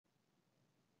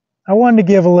I wanted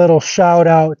to give a little shout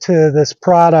out to this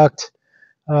product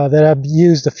that I've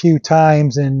used a few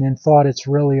times and thought it's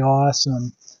really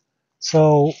awesome.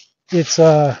 So it's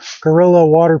a Gorilla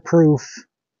waterproof.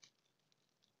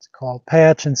 It's called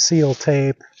patch and seal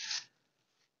tape,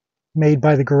 made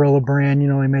by the Gorilla brand. You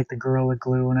know, they make the Gorilla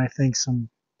glue and I think some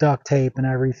duct tape and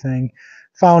everything.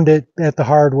 Found it at the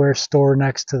hardware store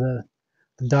next to the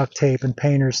duct tape and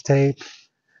painter's tape.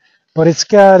 But it's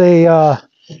got a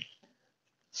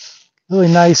really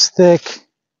nice thick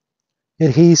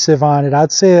adhesive on it.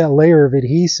 I'd say that layer of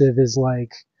adhesive is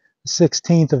like a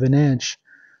 1/16 of an inch.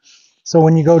 So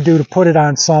when you go to put it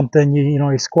on something,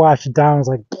 you squash it down, it's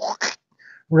like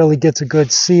really gets a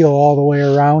good seal all the way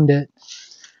around it.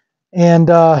 And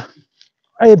I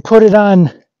had put it on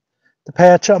to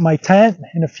patch up my tent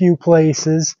in a few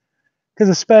places, because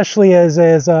especially as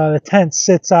the tent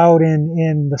sits out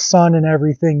in the sun and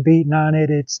everything beating on it,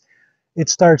 it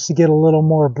starts to get a little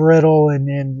more brittle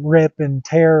and rip and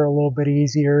tear a little bit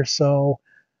easier. So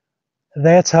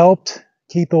that's helped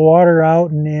keep the water out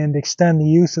and extend the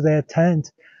use of that tent.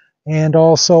 And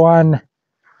also on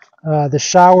the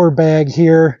shower bag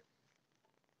here,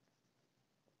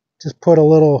 just had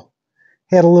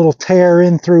a little tear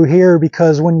in through here,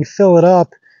 because when you fill it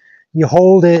up, you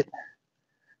hold it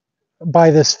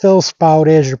by this fill spout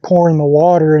as you're pouring the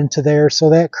water into there, so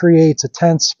that creates a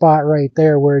tense spot right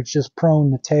there where it's just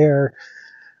prone to tear.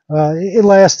 It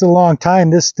lasted a long time.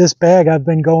 This bag I've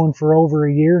been going for over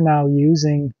a year now,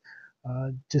 using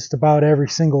just about every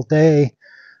single day.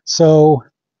 So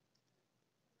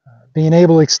being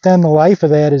able to extend the life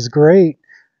of that is great.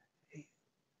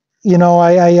 You know,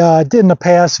 I did in a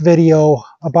past video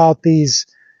about these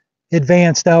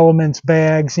Advanced Elements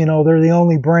bags. You know, they're the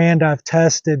only brand I've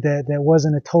tested that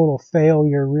wasn't a total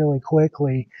failure really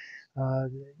quickly.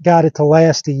 Got it to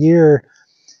last a year.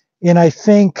 And I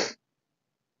think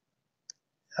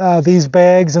these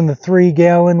bags in the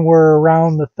 3-gallon were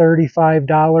around the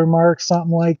 $35 mark,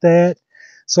 something like that.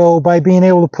 So by being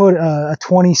able to put a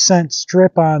 20-cent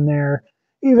strip on there,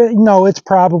 even it's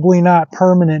probably not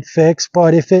permanent fix,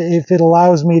 but if it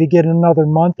allows me to get another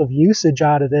month of usage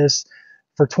out of this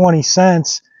for 20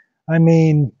 cents, I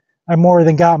mean, I more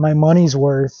than got my money's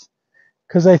worth.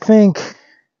 Because I think,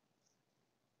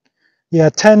 yeah,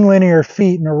 10 linear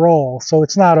feet in a roll, so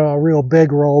it's not a real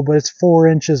big roll, but it's 4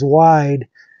 inches wide.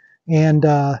 And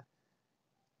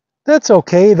that's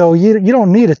okay, though. You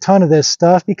don't need a ton of this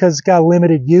stuff because it's got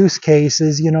limited use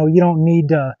cases. You don't need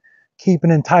to keep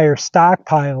an entire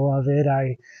stockpile of it.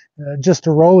 Just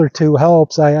a roll or two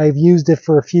helps. I've used it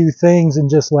for a few things, and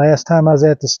just last time I was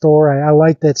at the store, I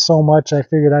liked it so much I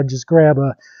figured I'd just grab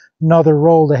another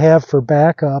roll to have for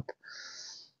backup.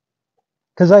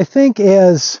 Because I think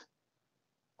as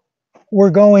we're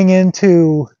going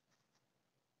into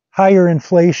higher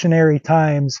inflationary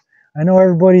times, I know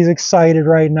everybody's excited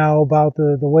right now about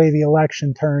the way the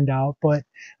election turned out, but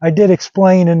I did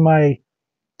explain in my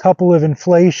couple of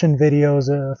inflation videos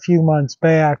a few months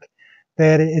back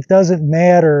that it doesn't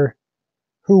matter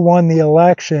who won the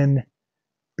election,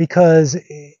 because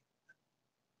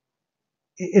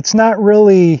it's not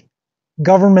really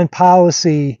government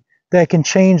policy that can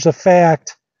change the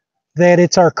fact that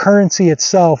it's our currency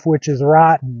itself which is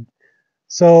rotten.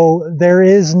 So there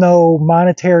is no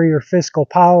monetary or fiscal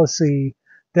policy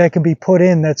that can be put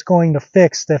in that's going to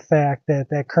fix the fact that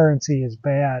that currency is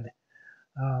bad.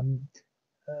 Um,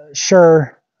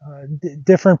 sure,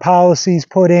 different policies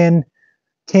put in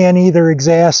can either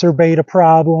exacerbate a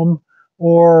problem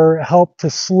or help to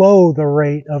slow the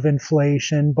rate of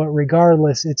inflation, but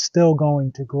regardless, it's still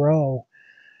going to grow.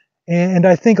 And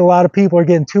I think a lot of people are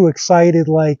getting too excited,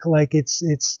 like it's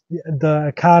the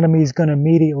economy is going to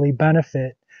immediately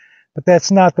benefit, but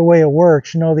that's not the way it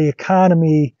works. The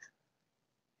economy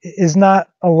is not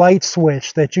a light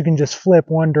switch that you can just flip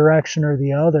one direction or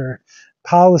the other.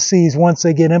 Policies, once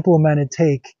they get implemented,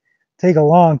 take a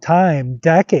long time,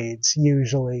 decades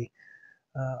usually.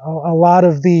 A lot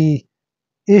of the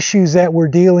issues that we're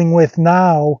dealing with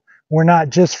now were not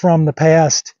just from the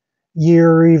past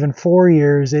year or even 4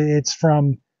 years. It's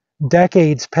from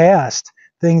decades past,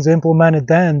 things implemented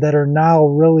then that are now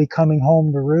really coming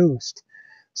home to roost.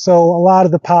 So a lot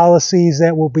of the policies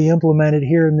that will be implemented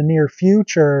here in the near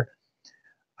future,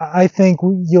 I think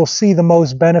you'll see the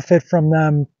most benefit from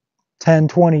them 10,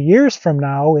 20 years from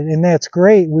now, and that's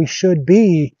great. We should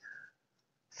be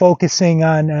focusing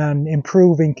on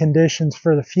improving conditions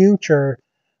for the future.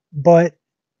 But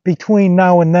between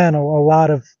now and then, a lot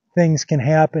of things can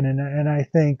happen, and I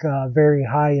think very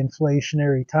high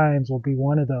inflationary times will be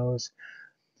one of those.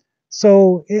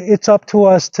 So it's up to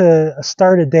us to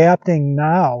start adapting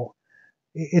now.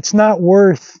 It's not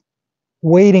worth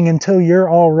waiting until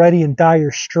you're already in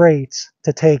dire straits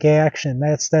to take action.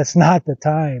 That's not the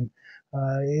time.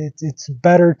 It's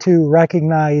better to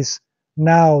recognize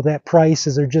now that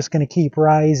prices are just going to keep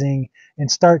rising and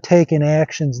start taking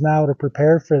actions now to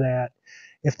prepare for that.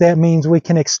 If that means we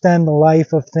can extend the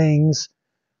life of things,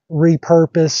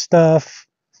 repurpose stuff,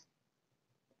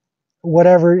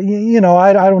 whatever,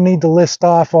 I don't need to list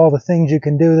off all the things you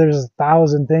can do. There's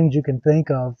 1,000 things you can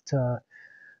think of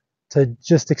to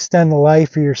just extend the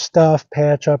life of your stuff,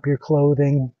 patch up your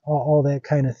clothing, all that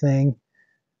kind of thing,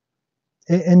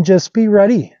 and just be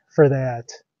ready for that.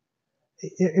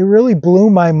 It really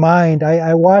blew my mind.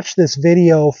 I watched this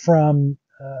video from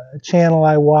a channel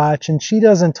I watch, and she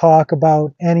doesn't talk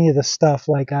about any of the stuff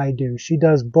like I do. She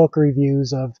does book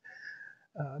reviews of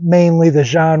mainly the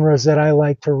genres that I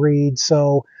like to read,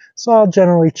 so I'll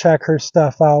generally check her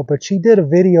stuff out. But she did a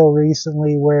video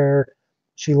recently where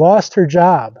she lost her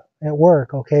job at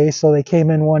work. Okay, so they came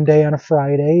in one day on a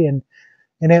Friday, and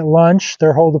at lunch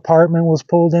their whole department was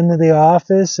pulled into the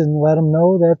office and let them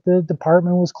know that the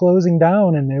department was closing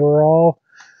down, and they were all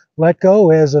let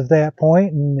go as of that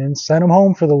point, and sent them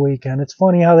home for the weekend. It's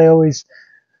funny how they always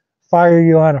fire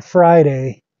you on a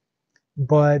Friday,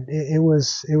 but it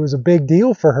was a big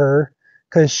deal for her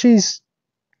because she's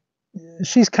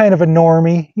kind of a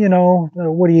normie,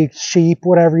 what do you, sheep,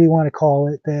 whatever you want to call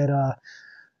it, that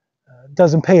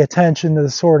doesn't pay attention to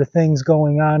the sort of things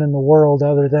going on in the world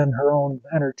other than her own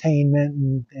entertainment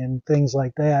and things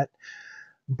like that.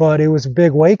 But it was a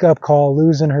big wake-up call,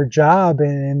 losing her job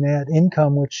and that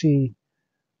income which she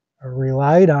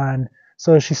relied on.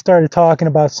 So she started talking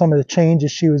about some of the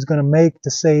changes she was going to make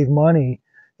to save money.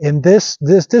 And this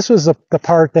was the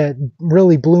part that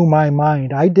really blew my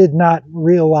mind. I did not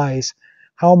realize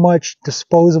how much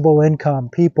disposable income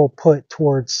people put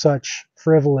towards such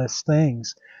frivolous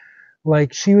things.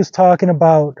 Like, she was talking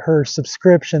about her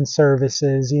subscription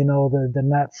services, the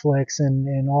Netflix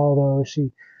and all those.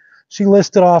 She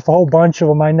listed off a whole bunch of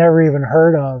them I never even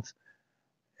heard of.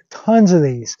 Tons of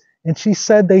these. And she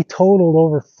said they totaled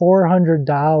over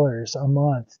 $400 a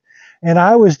month. And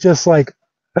I was just like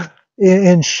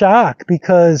in shock,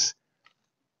 because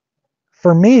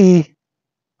for me,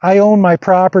 I own my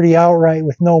property outright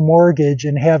with no mortgage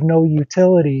and have no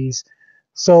utilities.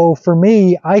 So for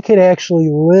me, I could actually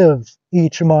live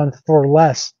each month for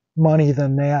less money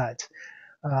than that.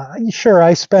 Sure,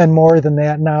 I spend more than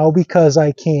that now because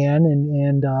I can,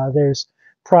 and there's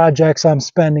projects I'm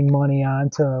spending money on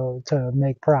to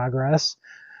make progress.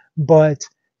 But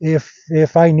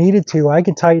if I needed to, I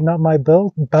could tighten up my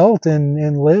belt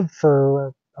and live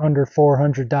for under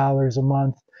 $400 a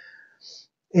month.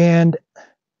 And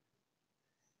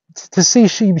to see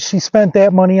she spent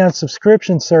that money on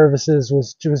subscription services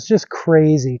was just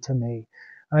crazy to me.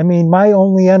 I mean, my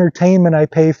only entertainment I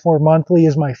pay for monthly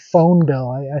is my phone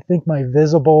bill. I think my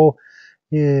Visible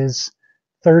is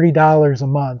 $30 a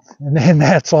month, and then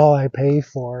that's all I pay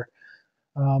for.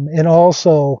 And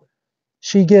also,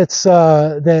 she gets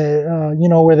where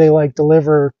they like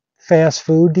deliver fast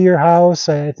food to your house.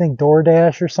 I think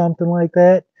DoorDash or something like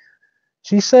that.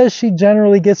 She says she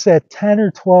generally gets that 10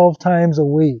 or 12 times a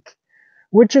week,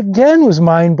 which again was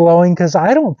mind blowing because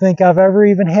I don't think I've ever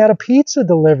even had a pizza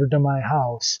delivered to my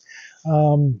house.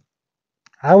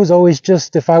 I was always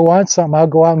just, if I want something, I'll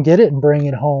go out and get it and bring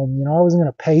it home. I wasn't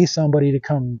going to pay somebody to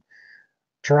come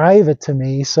drive it to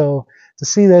me. So to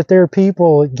see that there are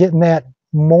people getting that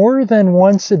more than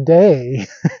once a day,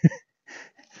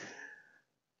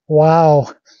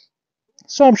 wow.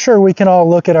 So I'm sure we can all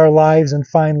look at our lives and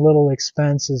find little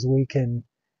expenses we can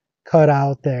cut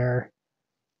out there.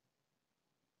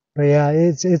 But yeah,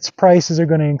 its prices are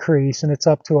going to increase, and it's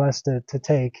up to us to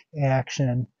take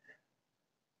action.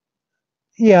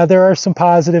 Yeah, there are some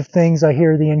positive things I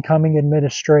hear the incoming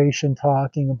administration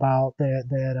talking about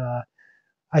that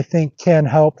I think can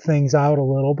help things out a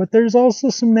little. But there's also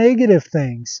some negative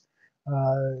things,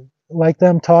 like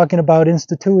them talking about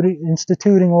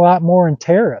instituting a lot more in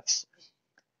tariffs.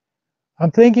 I'm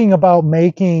thinking about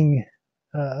making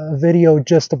a video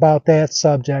just about that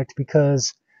subject,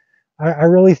 because I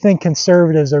really think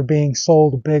conservatives are being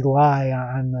sold a big lie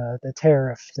on the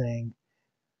tariff thing.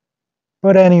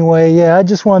 But anyway, yeah, I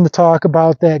just wanted to talk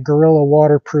about that Gorilla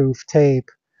waterproof tape.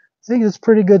 I think it's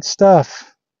pretty good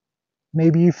stuff.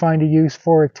 Maybe you find a use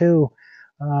for it too.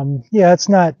 Yeah, it's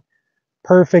not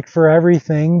perfect for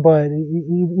everything, but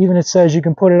even it says you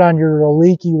can put it on your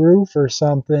leaky roof or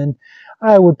something.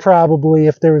 I would probably,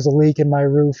 if there was a leak in my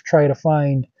roof, try to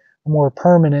find a more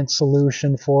permanent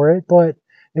solution for it. But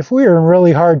if we were in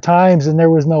really hard times and there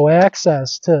was no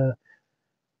access to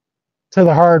to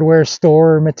the hardware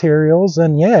store materials,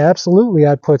 and yeah, absolutely,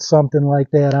 I'd put something like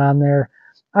that on there.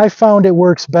 I found it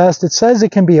works best. It says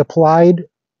it can be applied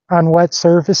on wet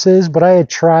surfaces, but I had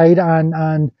tried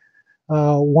on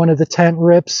one of the tent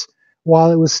rips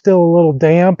while it was still a little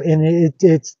damp, and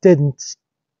it didn't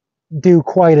do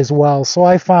quite as well. So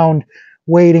I found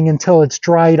waiting until it's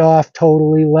dried off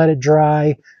totally, let it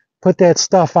dry, put that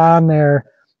stuff on there,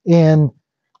 and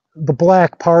the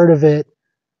black part of it,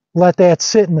 let that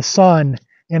sit in the sun.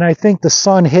 And I think the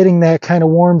sun hitting that kind of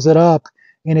warms it up,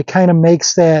 and it kind of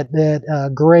makes that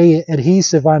gray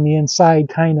adhesive on the inside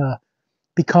kind of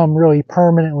become really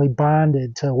permanently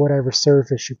bonded to whatever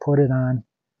surface you put it on.